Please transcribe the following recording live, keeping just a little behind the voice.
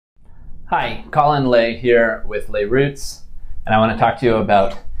Hi, Colin Ley here with LayRoots, and I want to talk to you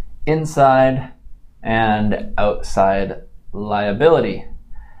about inside and outside liability.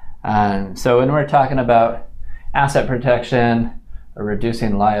 So when we're talking about asset protection or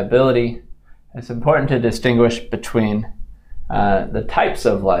reducing liability, it's important to distinguish between the types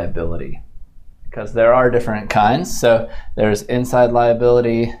of liability, because there are different kinds. So there's inside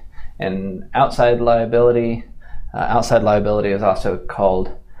liability and outside liability. Outside liability is also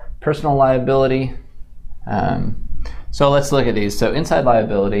called personal liability. So let's look at these. So inside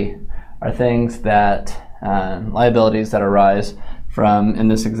liability are things that, liabilities that arise from, in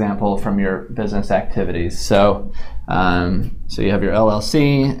this example, from your business activities. So, so you have your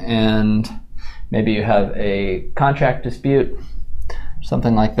LLC and maybe you have a contract dispute,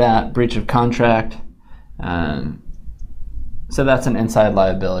 something like that, breach of contract. So that's an inside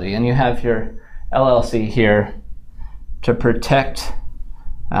liability. And you have your LLC here to protect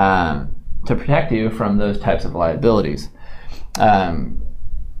you from those types of liabilities. And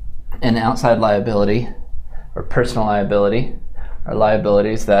outside liability or personal liability are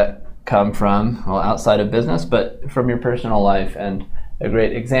liabilities that come from, well, outside of business, but from your personal life. And a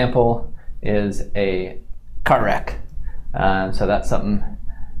great example is a car wreck. So that's something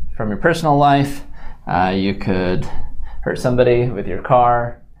from your personal life. You could hurt somebody with your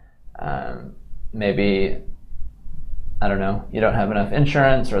car. Maybe, I don't know, you don't have enough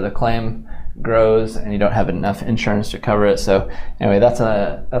insurance, or the claim grows and you don't have enough insurance to cover it. So anyway, that's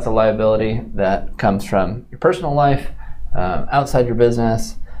a liability that comes from your personal life, outside your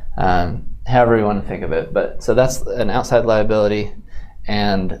business, however you want to think of it. But so that's an outside liability,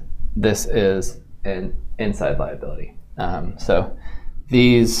 and this is an inside liability. So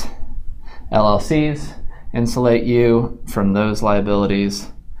these LLCs insulate you from those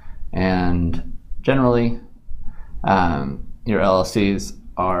liabilities, and generally your LLCs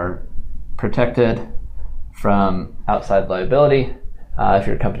are protected from outside liability if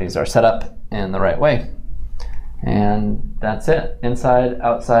your companies are set up in the right way. And that's it, inside,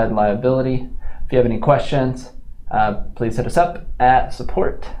 outside liability. If you have any questions, please hit us up at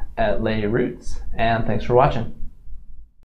support@LayRoots, and thanks for watching.